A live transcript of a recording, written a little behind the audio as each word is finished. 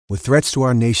With threats to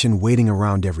our nation waiting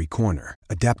around every corner,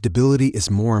 adaptability is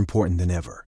more important than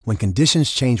ever. When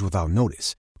conditions change without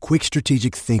notice, quick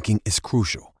strategic thinking is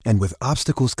crucial. And with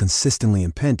obstacles consistently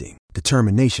impending,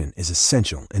 determination is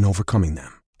essential in overcoming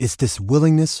them. It's this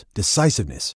willingness,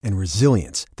 decisiveness, and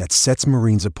resilience that sets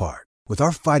Marines apart. With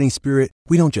our fighting spirit,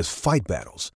 we don't just fight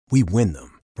battles, we win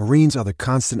them. Marines are the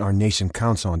constant our nation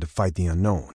counts on to fight the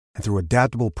unknown. And through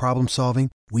adaptable problem solving,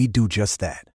 we do just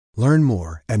that. Learn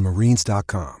more at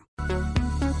marines.com.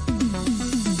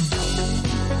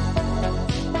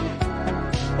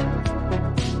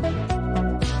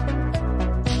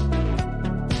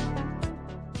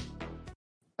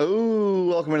 Oh,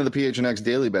 welcome into the PHNX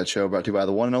Daily Bet Show, brought to you by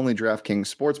the one and only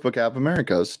DraftKings Sportsbook app,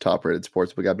 America's top-rated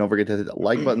sportsbook app. Don't forget to hit the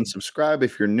like button, subscribe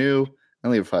if you're new,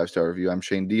 and leave a 5-star review. I'm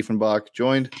Shane Diefenbach,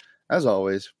 joined, as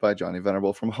always, by Johnny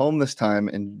Venerable from home this time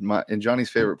in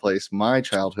Johnny's favorite place, my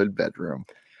childhood bedroom.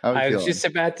 I was just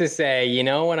about to say, you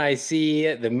know, when I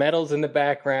see the medals in the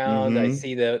background, I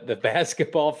see the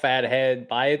basketball fat head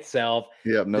by itself.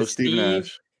 Yep, no Steve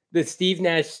Nash. The Steve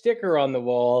Nash sticker on the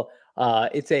wall.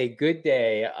 It's a good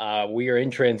day. We are in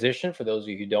transition. For those of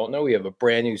you who don't know, we have a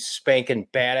brand new spanking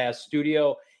badass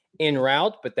studio en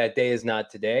route, but that day is not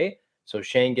today. So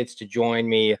Shane gets to join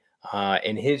me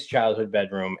in his childhood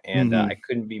bedroom, and I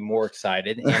couldn't be more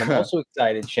excited. And I'm also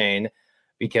excited, Shane,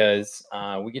 because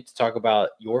we get to talk about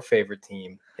your favorite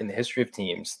team in the history of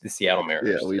teams, the Seattle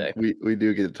Mariners. Yeah, we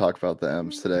do get to talk about the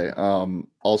M's today.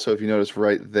 Also, if you notice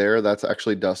right there, that's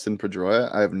actually Dustin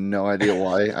Pedroia. I have no idea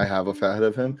why I have a fat head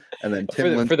of him. And then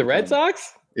Tim for the Red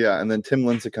Sox? Yeah, and then Tim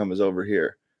Lincecum is over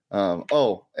here.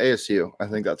 ASU. I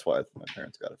think that's why my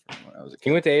parents got it from when I was a kid.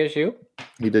 He went to ASU?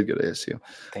 He did go to ASU.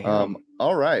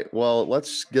 All right. Well,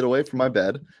 let's get away from my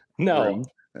bed. No.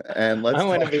 And I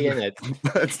want to be in it.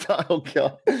 Let's talk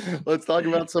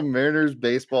about some Mariners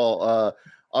baseball.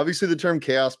 Obviously, the term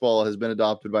chaos ball has been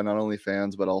adopted by not only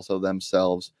fans, but also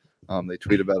themselves. They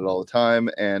tweet about it all the time,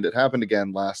 and it happened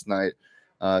again last night.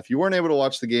 If you weren't able to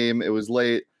watch the game, it was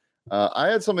late. I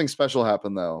had something special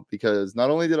happen, though, because not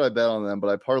only did I bet on them, but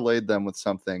I parlayed them with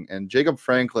something. And Jacob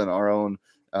Franklin, our own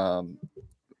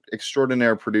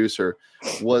extraordinaire producer,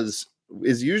 is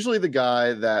usually the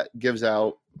guy that gives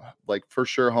out, like, for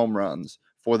sure home runs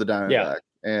for the Diamondbacks. Yeah.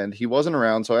 And he wasn't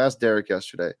around, so I asked Derek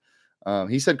yesterday.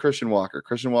 He said Christian Walker.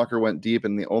 Christian Walker went deep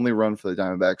in the only run for the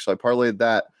Diamondbacks. So I parlayed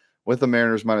that with the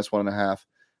Mariners minus 1.5.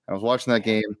 I was watching that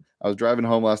game. I was driving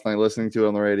home last night listening to it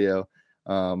on the radio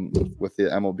with the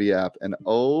MLB app. And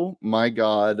oh my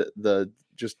God,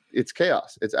 it's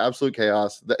chaos. It's absolute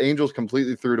chaos. The Angels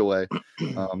completely threw it away.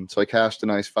 So I cashed a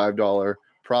nice $5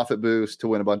 profit boost to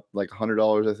win about like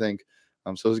 $100, I think.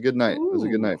 So it was a good night. Ooh. It was a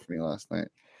good night for me last night.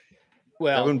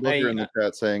 Well, Evan Booker in the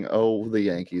chat saying, "Oh, the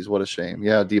Yankees! What a shame."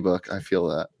 Yeah, D-Book, I feel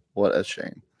that. What a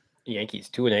shame. Yankees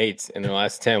 2-8 in their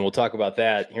last 10. We'll talk about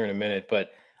that here in a minute.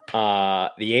 But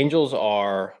the Angels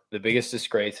are the biggest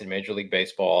disgrace in Major League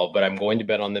Baseball. But I'm going to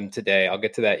bet on them today. I'll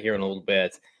get to that here in a little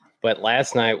bit. But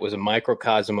last night was a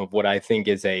microcosm of what I think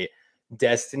is a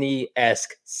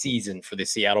Destiny-esque season for the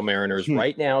Seattle Mariners.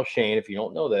 Right now, Shane, if you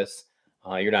don't know this,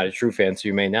 you're not a true fan, so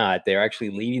you may not. They're actually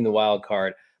leading the wild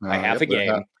card by half a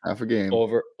game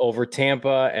over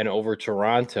Tampa and over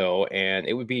Toronto. And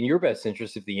it would be in your best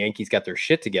interest if the Yankees got their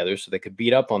shit together so they could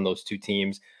beat up on those two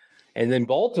teams. And then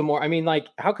Baltimore, I mean, like,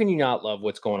 how can you not love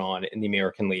what's going on in the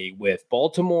American League with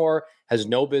Baltimore has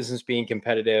no business being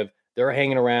competitive. They're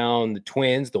hanging around the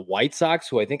Twins, the White Sox,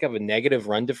 who I think have a negative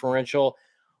run differential.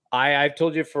 I've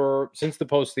told you since the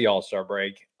post of the All-Star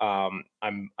break, I'm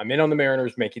in on the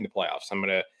Mariners making the playoffs. I'm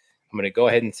gonna go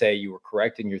ahead and say you were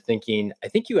correct in your thinking. I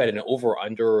think you had an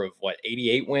over/under of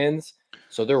 88 wins,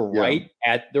 so they're right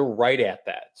at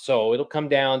that. So it'll come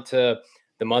down to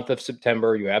the month of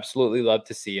September. You absolutely love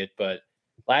to see it, but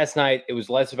last night it was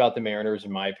less about the Mariners,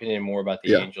 in my opinion, and more about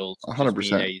the Angels 100%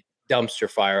 being a dumpster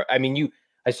fire. I mean,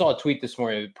 I saw a tweet this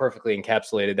morning that perfectly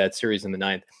encapsulated that series in the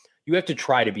ninth. You have to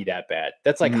try to be that bad.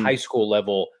 That's like high school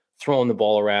level throwing the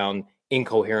ball around,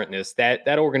 incoherentness.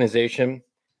 That organization,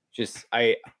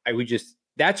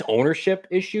 that's ownership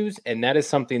issues, and that is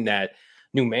something that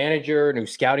new manager, new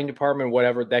scouting department,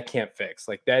 whatever, that can't fix.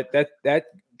 Like that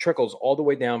trickles all the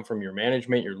way down from your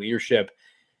management, your leadership.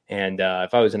 And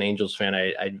if I was an Angels fan,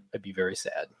 I'd be very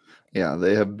sad. Yeah,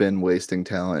 they have been wasting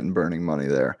talent and burning money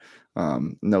there.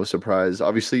 No surprise.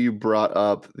 Obviously, you brought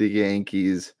up the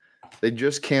Yankees. They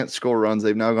just can't score runs.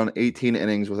 They've now gone 18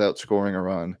 innings without scoring a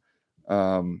run.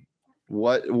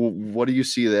 What do you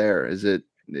see there? Is it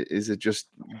is it just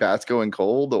bats going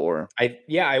cold or? I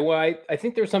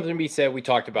think there's something to be said. We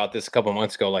talked about this a couple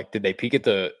months ago. Like, did they peak at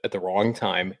the wrong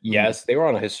time? Yes, they were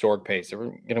on a historic pace. They were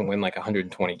going to win like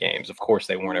 120 games. Of course,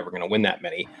 they weren't ever going to win that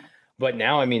many. But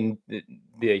now, I mean,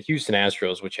 the Houston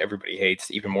Astros, which everybody hates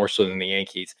even more so than the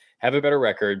Yankees, have a better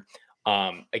record.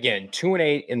 Again,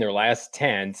 2-8 in their last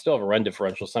 10. Still have a run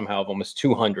differential somehow of almost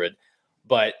 200.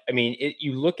 But I mean,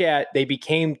 you look at, they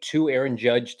became too Aaron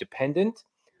Judge dependent.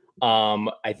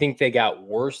 I think they got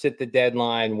worse at the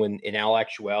deadline when in all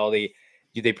actuality,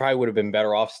 they probably would have been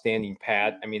better off standing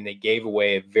pat. I mean, they gave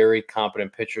away a very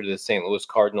competent pitcher to the St. Louis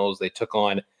Cardinals. They took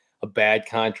on a bad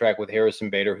contract with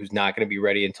Harrison Bader, who's not going to be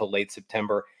ready until late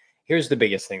September. Here's the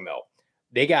biggest thing, though.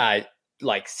 They got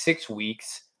like 6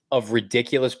 weeks of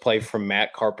ridiculous play from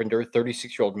Matt Carpenter,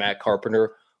 36-year-old Matt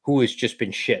Carpenter, who has just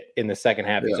been shit in the second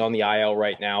half. Yeah. He's on the IL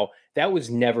right now. That was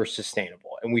never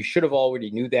sustainable. And we should have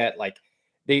already knew that. Like,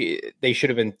 they should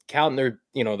have been counting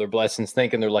their blessings,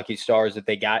 thanking their lucky stars that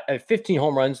they got 15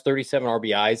 home runs, 37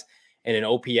 RBIs, and an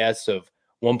OPS of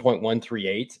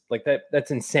 1.138. Like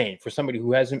that's insane for somebody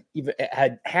who hasn't even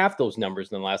had half those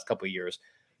numbers in the last couple of years.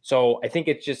 So I think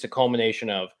it's just a culmination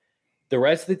of the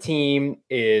rest of the team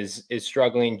is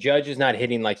struggling. Judge is not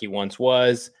hitting like he once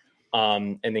was.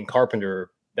 And then Carpenter,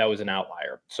 that was an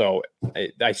outlier. So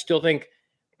I still think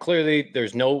clearly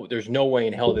there's no way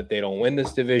in hell that they don't win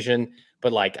this division.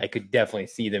 But like, I could definitely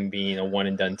see them being a one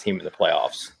and done team in the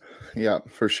playoffs. Yeah,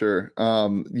 for sure.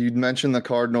 You mentioned the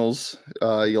Cardinals.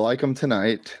 You like them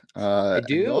tonight. I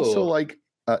do. Also, like,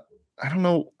 I don't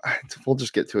know. We'll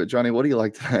just get to it. Johnny, what do you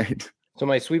like tonight? So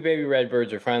my sweet baby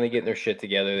Redbirds are finally getting their shit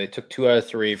together. They took 2 out of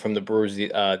 3 from the Brewers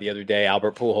the other day.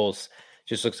 Albert Pujols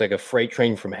just looks like a freight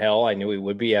train from hell. I knew he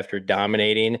would be after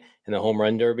dominating in the home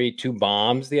run derby. 2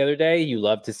 bombs the other day. You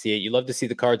love to see it. You love to see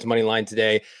the Cards money line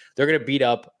today. They're going to beat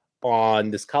up on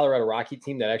this Colorado Rocky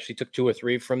team that actually took 2 or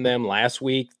 3 from them last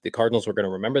week. The Cardinals were going to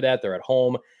remember that. They're at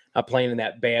home, not playing in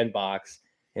that bandbox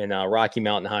in Rocky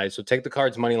Mountain High. So take the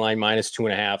Cards money line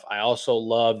 -2.5. I also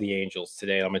love the Angels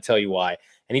today. And I'm going to tell you why.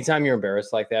 Anytime you're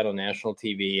embarrassed like that on national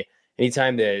TV,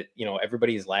 anytime that,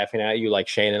 everybody's laughing at you like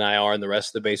Shane and I are and the rest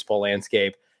of the baseball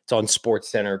landscape, it's on Sports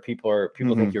Center. People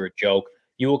think you're a joke.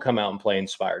 You will come out and play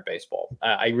inspired baseball.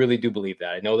 I really do believe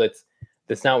that. I know that's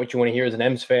not what you want to hear as an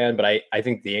M's fan, but I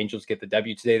think the Angels get the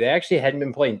W today. They actually hadn't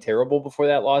been playing terrible before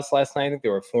that loss last night. I think they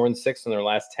were 4-6 in their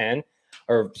last 10,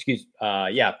 in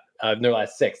their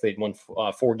last 6. They'd won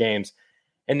 4 games.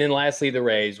 And then lastly, the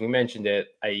Rays. We mentioned it.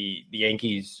 The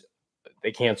Yankees,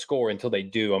 they can't score until they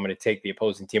do. I'm going to take the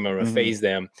opposing team. I'm going to phase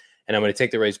them, and I'm going to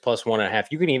take the Rays +1.5.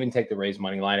 You can even take the Rays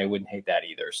money line. I wouldn't hate that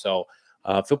either. So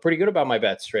feel pretty good about my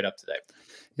bets straight up today.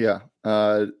 Yeah.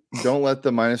 Don't let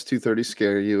the -230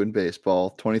 scare you in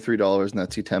baseball. $23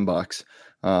 nets you $10.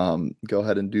 Go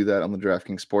ahead and do that on the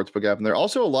DraftKings Sportsbook app. And there are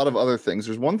also a lot of other things.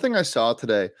 There's one thing I saw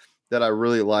today that I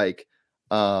really like.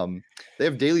 They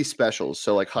have daily specials.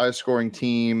 So like highest scoring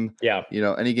team,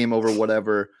 any game over,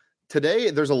 whatever. Today,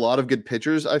 there's a lot of good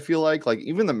pitchers. I feel like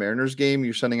even the Mariners game,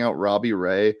 you're sending out Robbie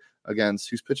Ray against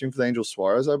who's pitching for the Angels,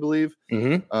 Suarez, I believe.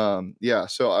 Mm-hmm.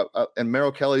 So and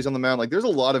Merrill Kelly's on the mound. Like, there's a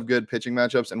lot of good pitching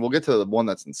matchups, and we'll get to the one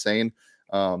that's insane,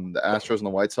 the Astros and the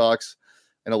White Sox,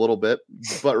 in a little bit.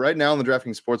 But right now in the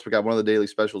DraftKings Sportsbook app, one of the daily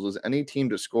specials is any team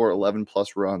to score 11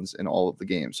 plus runs in all of the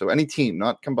games. So any team,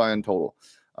 not combined total.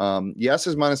 Yes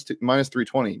is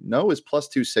 -320. No is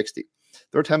 +260.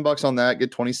 Throw $10 on that,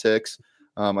 get 26.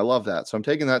 I love that. So I'm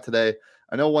taking that today.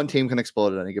 I know one team can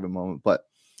explode at any given moment, but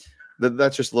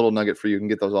that's just a little nugget for you. You can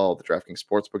get those all at the DraftKings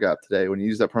Sportsbook app today. When you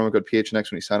use that promo code PHNX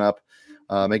when you sign up,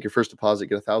 make your first deposit,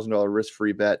 get $1,000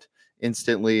 risk-free bet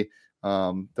instantly.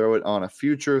 Throw it on a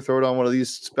future, throw it on one of these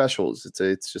specials.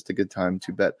 It's just a good time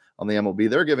to bet on the MLB.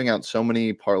 They're giving out so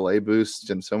many parlay boosts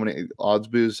and so many odds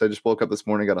boosts. I just woke up this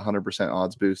morning, got 100%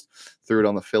 odds boost, threw it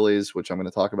on the Phillies, which I'm going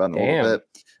to talk about in a little bit.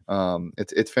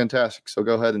 It's fantastic. So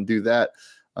go ahead and do that.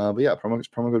 But yeah, promo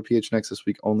code PHNX this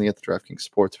week only at the DraftKings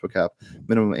Sportsbook app.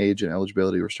 Minimum age and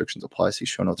eligibility restrictions apply. See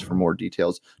show notes for more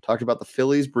details. Talked about the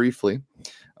Phillies briefly.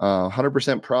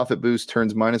 100% profit boost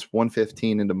turns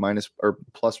 -115 into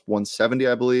 +170,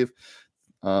 I believe.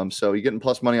 So you're getting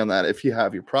plus money on that if you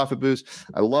have your profit boost.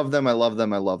 I love them.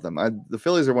 The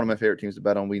Phillies are one of my favorite teams to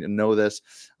bet on. We know this.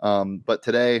 But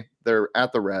today they're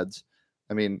at the Reds.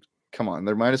 I mean, come on.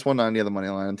 They're -190 on the money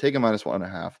line. I'm taking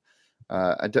 -1.5.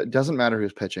 It doesn't matter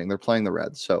who's pitching. They're playing the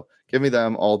Reds. So give me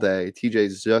them all day. TJ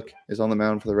Zook is on the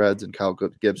mound for the Reds and Kyle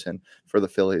Gibson for the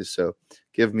Phillies. So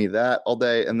give me that all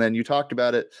day. And then you talked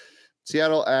about it.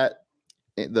 Seattle at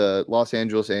the Los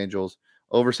Angeles Angels,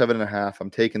 over 7.5. I'm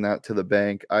taking that to the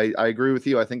bank. I agree with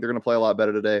you. I think they're going to play a lot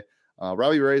better today.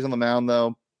 Robbie Ray's on the mound,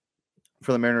 though.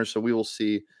 for the Mariners, so we will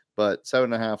see. But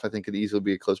 7.5, I think, could easily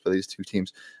be close by these two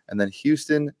teams. And then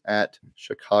Houston at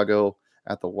Chicago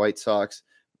at the White Sox.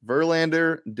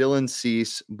 Verlander, Dylan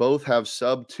Cease, both have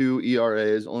sub-2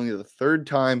 ERAs. Only the third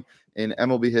time in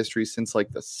MLB history since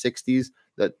like the 60s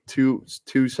that two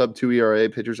sub-2 ERA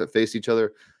pitchers that faced each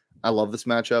other. I love this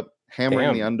matchup.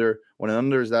 Hammering the under. When an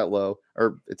under is that low,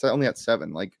 or it's only at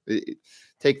 7,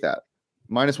 take that.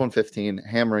 -115,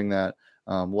 hammering that.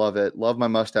 Love it. Love my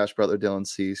mustache brother, Dylan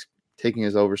Cease, taking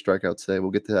his over strikeouts today.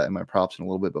 We'll get to that in my props in a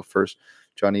little bit. But first,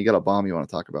 Johnny, you got a bomb you want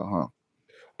to talk about, huh?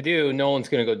 I do. Nolan's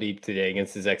going to go deep today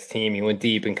against his ex-team. He went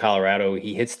deep in Colorado.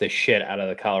 He hits the shit out of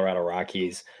the Colorado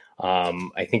Rockies.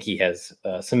 I think he has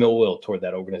some ill will toward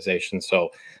that organization. So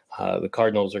the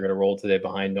Cardinals are going to roll today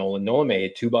behind Nolan. Nolan may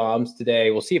hit 2 bombs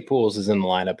today. We'll see if Pujols is in the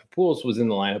lineup. If Pujols was in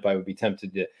the lineup, I would be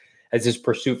tempted to, as his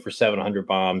pursuit for 700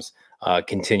 bombs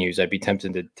continues, I'd be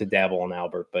tempted to dabble on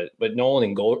Albert. But Nolan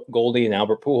and Goldie and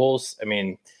Albert Pujols, I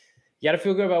mean, you got to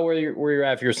feel good about where you're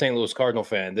at if you're a St. Louis Cardinal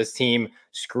fan. This team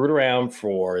screwed around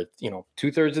for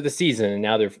 2/3 of the season, and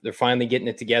now they're finally getting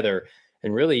it together.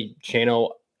 And really,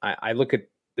 Chano, I look at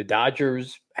the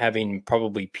Dodgers having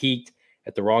probably peaked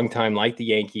at the wrong time, like the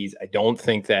Yankees. I don't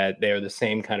think that they're the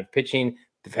same kind of pitching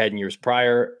they've had in years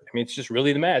prior. I mean, it's just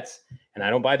really the Mets, and I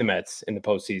don't buy the Mets in the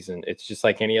postseason. It's just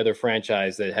like any other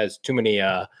franchise that has too many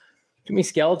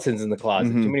skeletons in the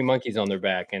closet, too many monkeys on their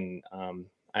back, and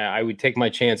I would take my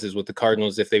chances with the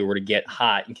Cardinals if they were to get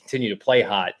hot and continue to play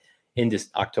hot into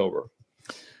October.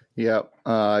 Yeah,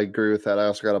 I agree with that. I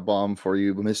also got a bomb for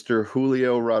you, Mr.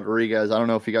 Julio Rodriguez. I don't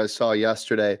know if you guys saw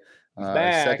yesterday,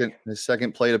 his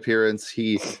second plate appearance.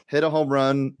 He hit a home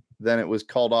run, then it was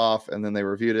called off, and then they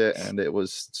reviewed it, and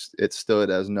it stood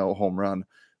as no home run.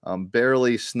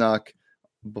 Barely snuck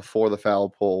before the foul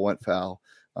pole went foul.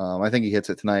 I think he hits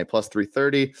it tonight, plus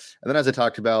 330. And then as I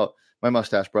talked about, my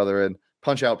mustache brother and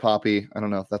Punch Out Poppy. I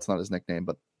don't know if that's not his nickname,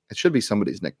 but it should be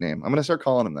somebody's nickname. I'm going to start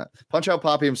calling him that. Punch Out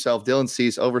Poppy himself, Dylan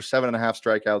Cease, over 7.5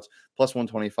 strikeouts, plus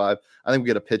 125. I think we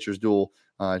get a pitcher's duel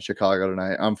in Chicago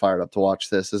tonight. I'm fired up to watch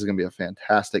this. This is going to be a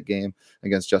fantastic game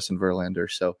against Justin Verlander.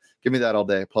 So give me that all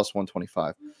day, plus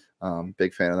 125.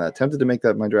 Big fan of that. Tempted to make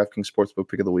that my DraftKings Sportsbook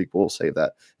pick of the week, but we'll save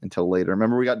that until later.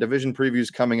 Remember, we got division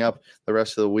previews coming up the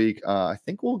rest of the week. I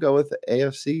think we'll go with the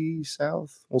AFC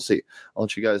South. We'll see. I'll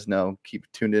let you guys know.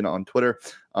 Keep tuned in on Twitter.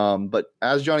 But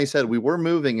as Johnny said, we were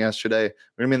moving yesterday.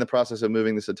 We're going to be in the process of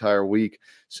moving this entire week.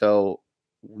 So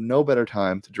no better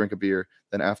time to drink a beer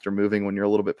than after moving when you're a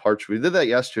little bit parched. We did that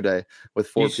yesterday with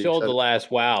 4 Peaks. You sold the last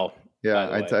wow.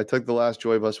 Yeah, I took the last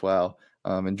Joy Bus wow.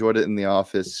 Enjoyed it in the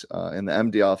office, in the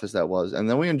MD office that was. And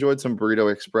then we enjoyed some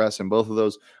Burrito Express, and both of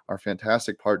those are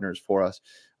fantastic partners for us.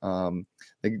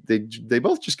 They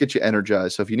both just get you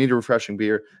energized. So if you need a refreshing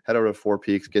beer, head over to 4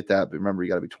 Peaks, get that. But remember, you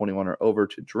got to be 21 or over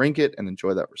to drink it and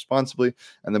enjoy that responsibly.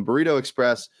 And then Burrito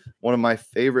Express, one of my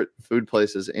favorite food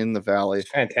places in the Valley. It's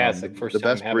fantastic. The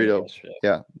best burrito.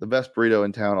 Yeah, the best burrito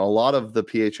in town. A lot of the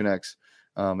PHNX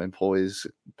employees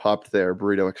popped their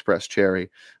Burrito Express cherry.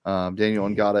 Daniel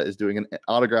Ngata is doing an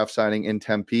autograph signing in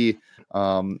Tempe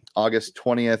August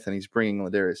 20th, and he's bringing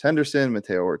Ladarius Henderson,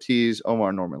 Mateo Ortiz,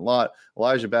 Omar Norman Lott,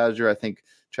 Elijah Badger. I think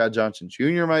Chad Johnson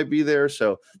Jr. might be there,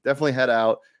 so definitely head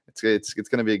out. It's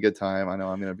going to be a good time. I know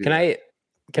I'm going to be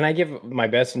Can I give my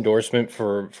best endorsement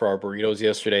for our burritos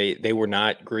yesterday? They were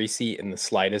not greasy in the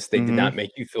slightest. They did not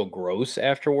make you feel gross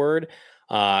afterward.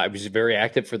 I was very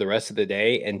active for the rest of the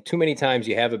day, and too many times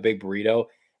you have a big burrito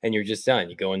and you're just done.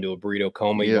 You go into a burrito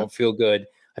coma. You don't feel good.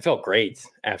 I felt great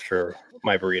after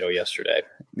my burrito yesterday.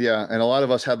 Yeah, and a lot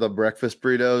of us had the breakfast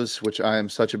burritos, which I am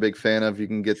such a big fan of. You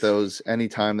can get those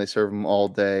anytime. They serve them all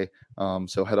day.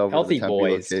 So head over to the Tempe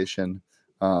location.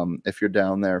 If you're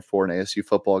down there for an ASU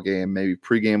football game, maybe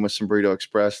pregame with some Burrito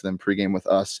Express, then pregame with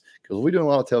us, because we're doing a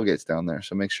lot of tailgates down there.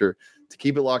 So make sure to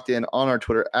keep it locked in on our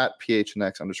Twitter at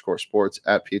PHNX_sports,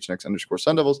 at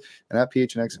PHNX_Sun Devils, and at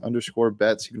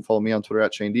PHNX_bets. You can follow me on Twitter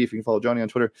at Shane D. If you can follow Johnny on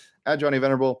Twitter at Johnny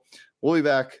Venerable. We'll be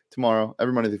back tomorrow,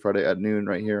 every Monday through Friday at noon,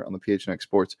 right here on the PHNX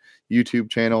Sports YouTube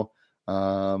channel.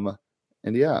 And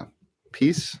yeah,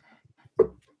 peace,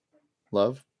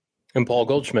 love, and Paul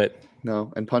Goldschmidt.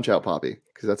 No, and Punch Out Poppy,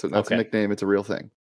 because that's a nickname. It's a real thing.